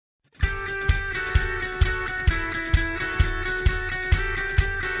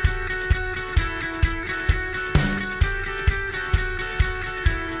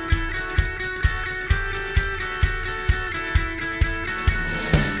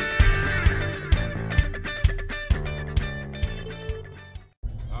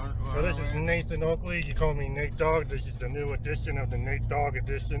So this is Nathan Oakley. You call me Nate Dogg. This is the new edition of the Nate Dogg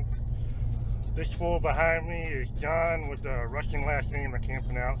edition. This fool behind me is John with a Russian last name I can't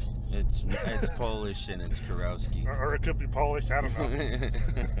pronounce. It's Polish and it's Kurowski. Or it could be Polish, I don't know.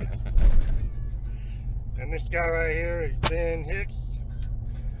 And this guy right here is Ben Hicks.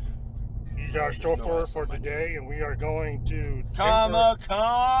 He's our chauffeur for today, and we are going to Comic-Con!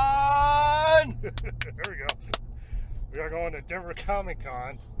 There we go. We are going to Denver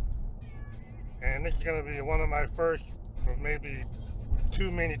Comic-Con. And this is going to be one of my first of maybe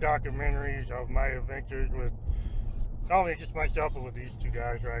two mini documentaries of my adventures with not only just myself, but with these two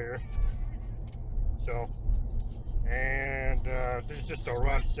guys right here. So, and this is just a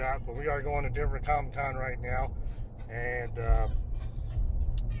rough shot, but we are going to Denver Comic-Con right now. And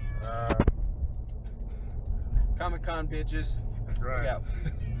Comic-Con bitches. that's right.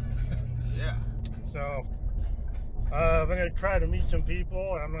 Yeah. So, I'm going to try to meet some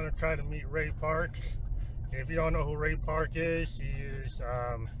people. I'm going to try to meet Ray Park. If you don't know who Ray Park is, he is,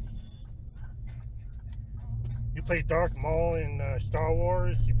 he played Darth Maul in Star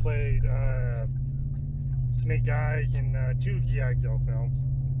Wars. He played Snake Eyes in 2 G.I. Joe films.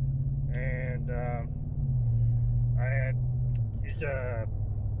 And he's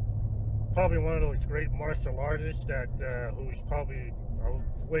probably one of those great martial artists that who's probably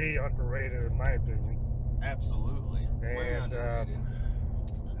way underrated in my opinion. Absolutely. Way underrated.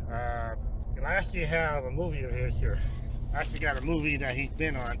 And I actually have a movie of his here. I actually got a movie that he's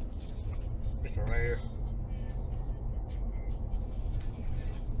been on. This one right here.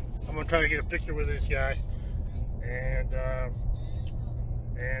 I'm gonna try to get a picture with this guy and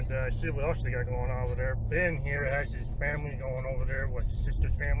see what else they got going on over there. Ben here has his family going over there. What, his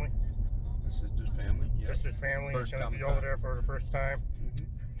sister's family? His sister's family. Yep. Sister's family. He's gonna be over there for the first time.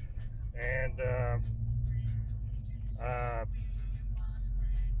 And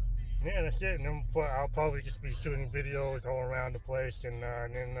yeah, that's it. And then I'll probably just be shooting videos all around the place, and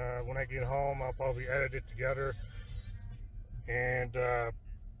then when I get home, I'll probably edit it together and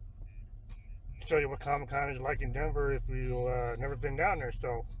show you what Comic-Con is like in Denver if you've never been down there.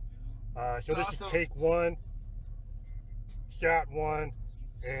 So, so this is take 1, shot 1,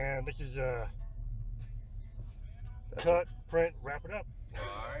 and this is cut, print, wrap it up.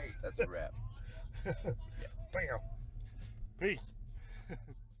 All right, that's a wrap. Yeah. Bam. Peace.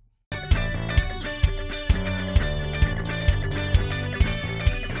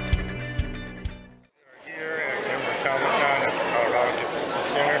 Here at Denver Comic-Con at the Colorado Convention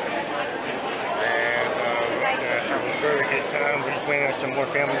Center, and we're going to have a very good time. We're just waiting on some more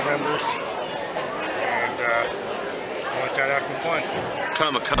family members, and I want to try to have some fun.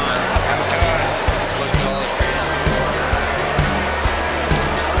 Comic-Con. Comic-Con.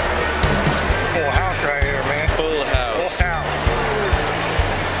 Full house right here, man. Full house. Full house.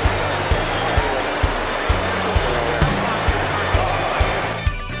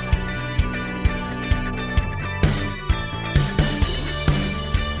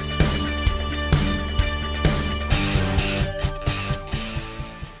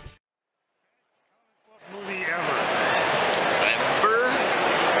 Movie ever.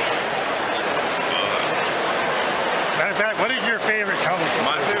 Matter of fact, what is your favorite comic book?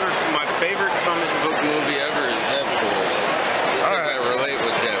 My favorite comic book movie ever is Deadpool. Because I relate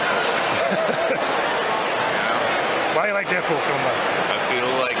with Deadpool. Why do you like Deadpool so much? I feel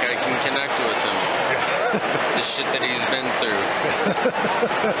like I can connect with him. The shit that he's been through.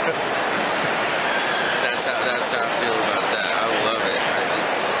 That's how I feel about that. I love it.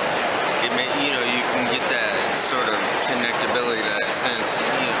 You know, you can get that sort of connectability, that sense. You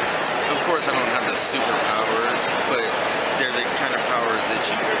know, of course, I don't have the superpowers, but they're the kind of powers that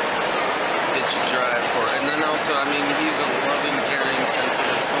you drive for. And then also, I mean, he's a loving, caring,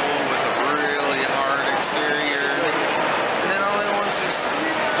 sensitive soul with a really hard exterior. And then all he wants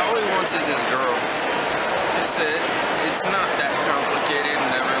is his girl. That's it. It's not that complicated,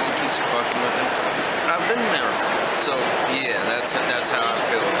 and everyone keeps fucking with him. I've been there. So yeah, that's how I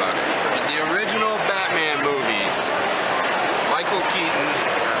feel about it. The original Batman movies, Michael Keaton,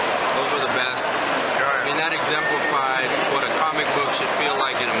 those were the best. I mean, that exemplified what a comic book should feel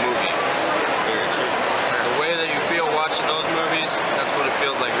like in a movie. Very true. The way that you feel watching those movies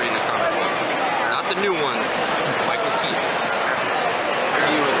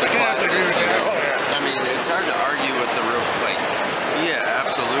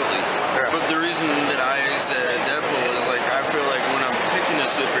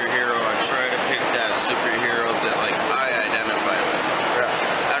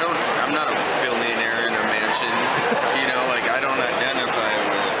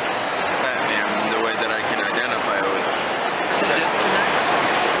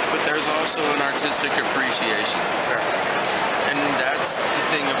artistic appreciation. And that's the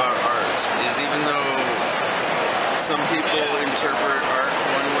thing about art, is even though some people interpret art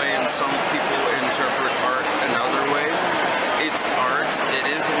one way and some people interpret art another way, it's art, it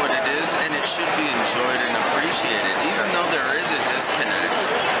is what it is, and it should be enjoyed and appreciated, even though there is a disconnect.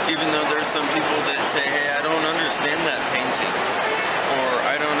 Even though there's some people that say, hey, I don't understand that painting, or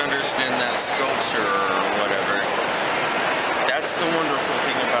I don't understand that sculpture, or whatever. That's the wonderful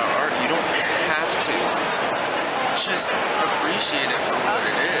thing about art. You don't have to. Just appreciate it for what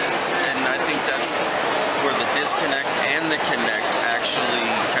it is. And I think that's where the disconnect and the connect actually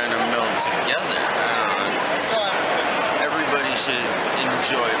kind of meld together. Everybody should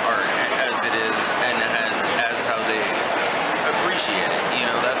enjoy art as it is and as how they appreciate it. You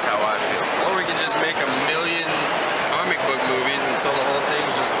know, that's how I feel. Or we could just make a million comic book movies until the whole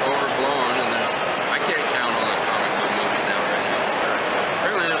thing's just overblown, and I can't count all the comic book movies out right now.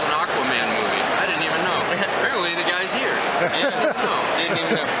 Apparently there's an Aquaman movie. I didn't even know. Apparently the guy's here. Yeah, no, didn't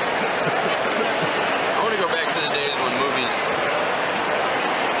even know. I want to go back to the days when movies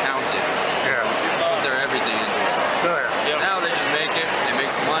counted. Yeah. Put their everything into it. Oh, yeah. Now they just make it, they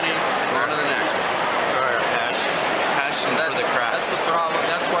make some money, they go on to the next one. Oh, yeah. Passion for the craft. That's the problem.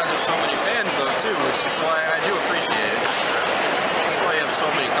 That's why there's so many fans though too, which is why I do appreciate it. That's why you have so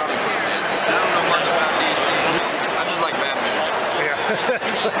many comic book fans. I don't know much about DC. I just like Batman. Yeah.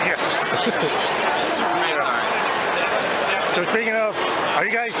 Yeah. Superman's alright. So speaking of, are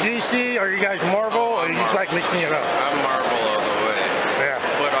you guys DC? Are you guys Marvel? Or are you just like mixing it up? I'm Marvel all the way. Yeah.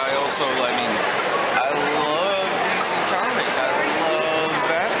 But I also, I mean, I love DC Comics. I love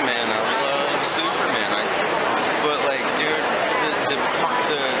Batman. I love Superman. But like, dude,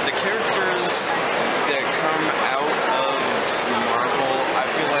 the characters that come out of Marvel, I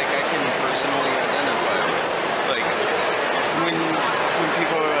feel like I can personally identify with. Like, when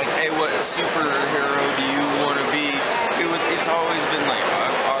people are like, hey, what superhero do you want to be? It's always been like,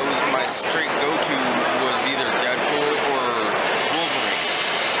 my straight go-to was either Deadpool or Wolverine.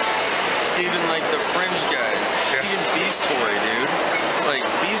 Even like the Fringe guys, even Beast Boy, dude. Like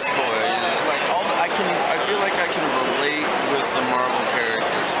Beast Boy, like I feel like I can relate with the Marvel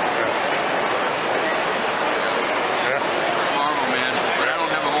characters. Yeah. Marvel, man, but I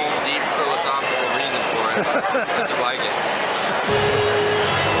don't have a whole deep philosophical reason for it. I just like it.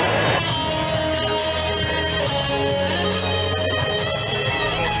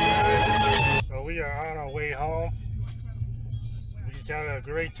 So we are on our way home. We just had a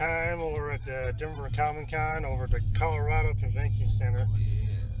great time over at the Denver Comic Con over at the Colorado Convention Center.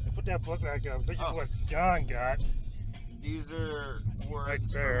 Put that book back up. This is what John got. These are words Right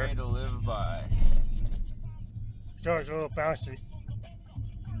for there. me to live by. So it's a little bouncy.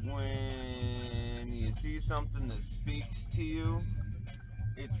 When you see something that speaks to you,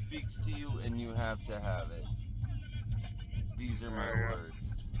 it speaks to you and you have to have it. These are my Yeah.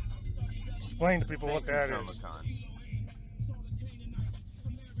 words. Explain to people what that is. Comic-Con.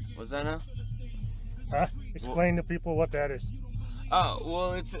 Was that enough? Huh? Explain to people what that is. Oh,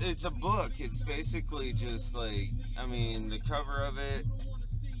 well, it's a book. It's basically just like, I mean, the cover of it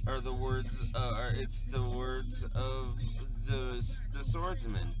are the words, it's the words of the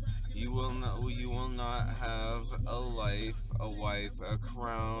swordsman. You will not have a life, a wife, a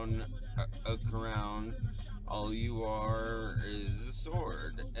crown, a crown. All you are is a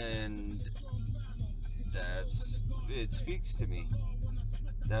sword, and it speaks to me.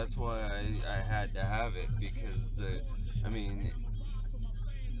 That's why I had to have it, because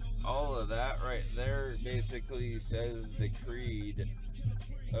all of that right there basically says the creed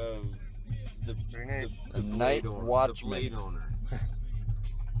of the Night blade Watchman. The blade owner.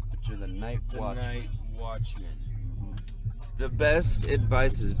 You're the Night The Watchman. Night Watchman. The best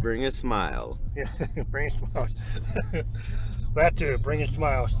advice is bring a smile. Yeah, bring smiles. That too, bring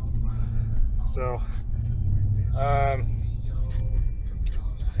smiles. So,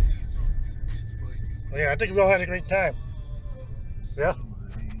 yeah, I think we all had a great time. Yeah?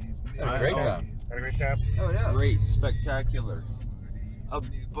 Had a great time. Had a great time. Oh yeah. Great, spectacular,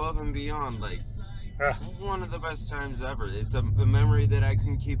 above and beyond, like Yeah. one of the best times ever. It's a memory that I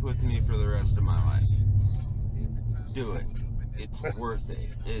can keep with me for the rest of my life. Do it. It's worth it.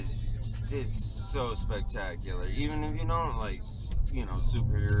 It's so spectacular. Even if you don't like,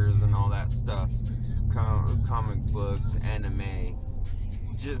 superheroes and all that stuff, comic books, anime.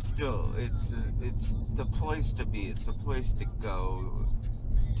 Just still, it's the place to be. It's the place to go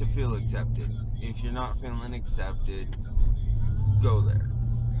to feel accepted. If you're not feeling accepted, go there.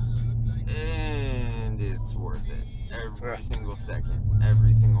 And it's worth it. Every single second,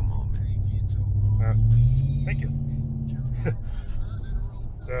 every single moment. Thank you.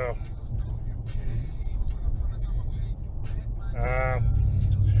 So, So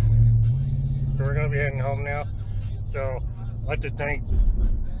we're gonna be heading home now. So I'd like to thank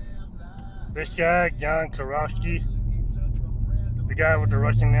this guy, John Karowski, the guy with the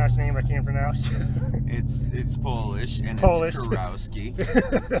Russian last name I can't pronounce. It's Polish and Polish. it's Karowski.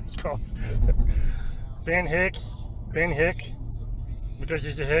 That's called Ben Hicks. Ben Hick, because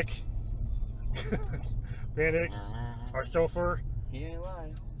he's a hick. Ben Hicks, our chauffeur. He ain't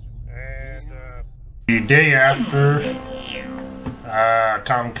lying. And the day after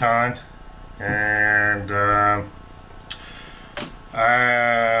Comic-Con, and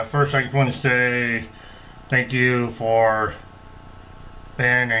first I just want to say thank you for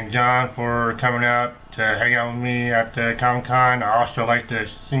Ben and John for coming out to hang out with me at the Comic-Con. I also like to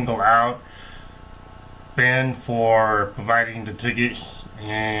single out Ben for providing the tickets,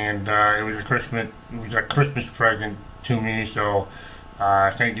 and it was a Christmas present to me. So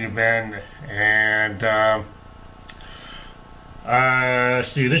thank you, Ben. And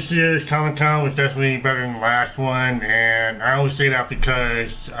see, this year's Comic-Con was definitely better than the last one, and I always say that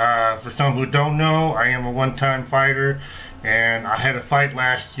because for some who don't know, I am a one-time fighter, and I had a fight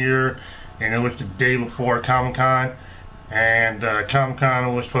last year, and it was the day before Comic-Con, and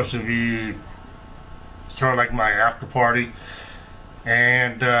Comic-Con was supposed to be sort of like my after party,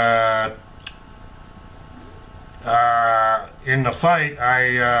 and in the fight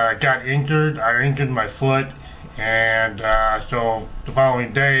I got injured. I injured my foot, and so the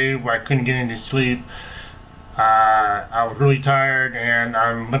following day when I couldn't get any sleep, I was really tired, and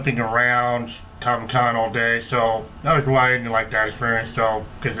I'm limping around Comic-Con all day. So that was why I didn't like that experience, so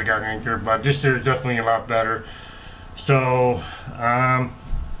because I got injured. But this year is definitely a lot better. So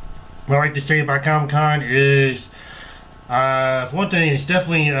what I like to say about Comic-Con is, for one thing, it's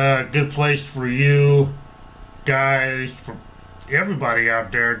definitely a good place for you guys, for everybody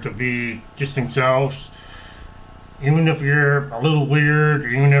out there, to be just themselves, even if you're a little weird,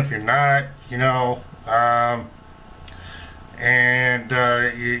 even if you're not, you know, and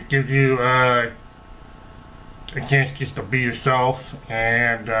it gives you a chance just to be yourself.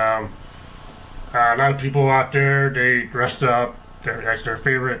 And a lot of people out there, they dress up as their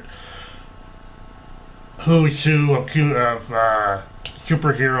favorite who's who of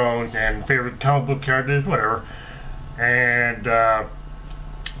superheroes and favorite comic book characters, whatever. And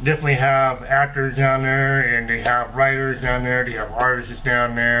definitely have actors down there, and they have writers down there, they have artists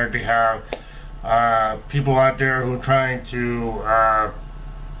down there, they have people out there who are trying to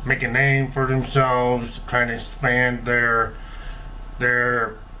make a name for themselves, trying to expand their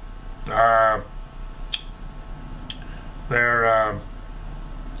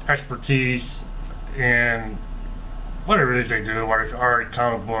expertise in whatever it is they do, whether it's art,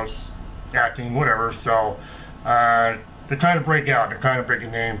 comic books, acting, whatever. So they're trying to break out, they're trying to break a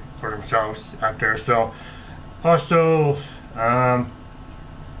name for themselves out there. So also I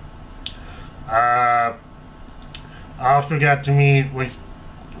also got to meet, with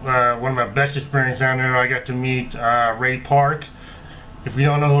one of my best experiences down there, I got to meet Ray Park. If you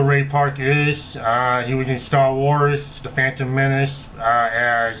don't know who Ray Park is, he was in Star Wars, The Phantom Menace,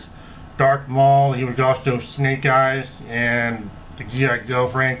 as Darth Maul. He was also Snake Eyes in the G.I. Joe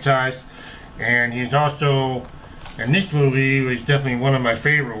franchise. And he's also, in this movie, he was definitely one of my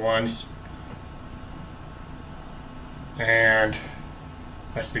favorite ones. And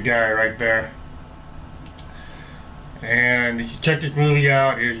that's the guy right there. And you should check this movie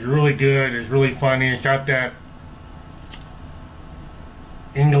out. It's really good, it's really funny, it's got that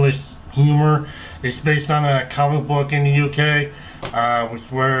English humor. It's based on a comic book in the UK, which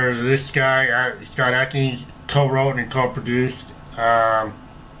where this guy, Scott Adkins, co-wrote and co-produced.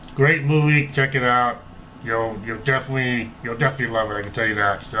 Great movie, check it out. You'll definitely love it, I can tell you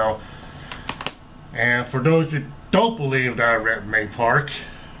that. So, and for those that don't believe that I read Ray Park,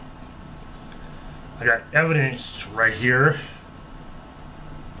 I got evidence right here.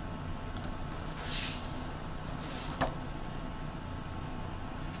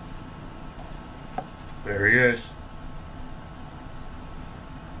 There he is.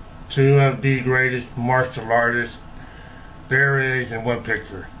 Two of the greatest martial artists there is in one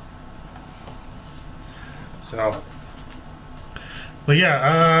picture. So, but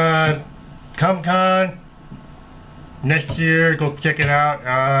yeah, Comic-Con next year, go check it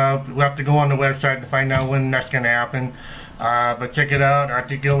out. We'll have to go on the website to find out when that's going to happen. But check it out. I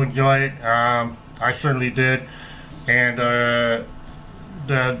think you'll enjoy it. I certainly did. And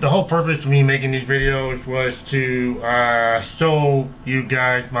the whole purpose of me making these videos was to show you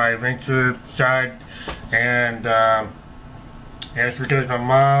guys my adventure side. And it's because my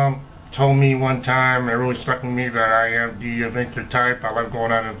mom told me one time, it really stuck with me, that I am the adventure type. I love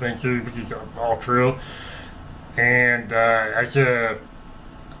going on adventures, which is all true. and as a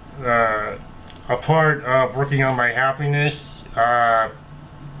part of working on my happiness,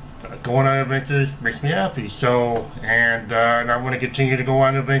 going on adventures makes me happy. So, and I'm going to continue to go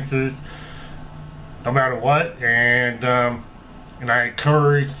on adventures no matter what. And I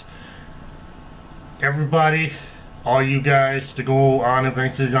encourage everybody, all you guys, to go on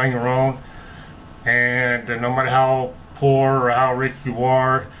adventures on your own. And no matter how poor or how rich you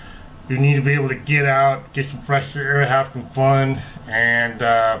are, you need to be able to get out, get some fresh air, have some fun, and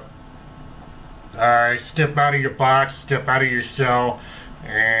step out of your box, step out of your shell,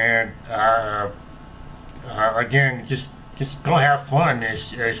 and again, just go have fun.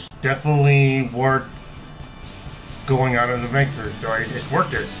 It's definitely worth going out on adventures. So it's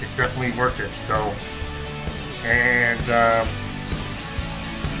worth it. It's definitely worth it. So, and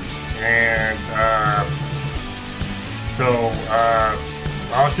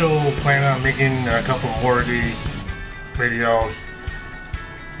I also plan on making a couple more of these videos,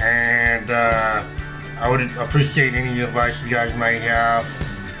 and I would appreciate any advice you guys might have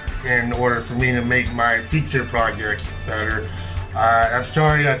in order for me to make my future projects better. I'm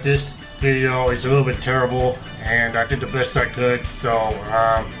sorry that this video is a little bit terrible, and I did the best I could. So,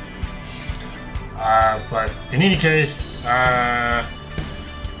 but in any case, I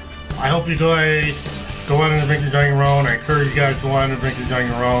hope you guys go on adventures on your own. I encourage you guys to go on adventures on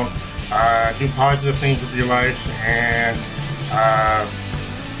your own. Do positive things with your life, and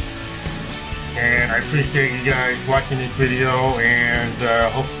I appreciate you guys watching this video, and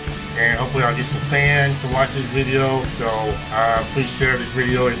hopefully I'll get some fans to watch this video. So please share this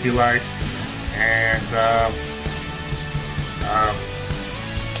video if you like, and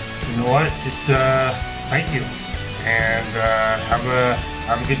you know what? Just thank you, and have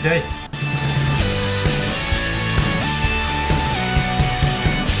a good day.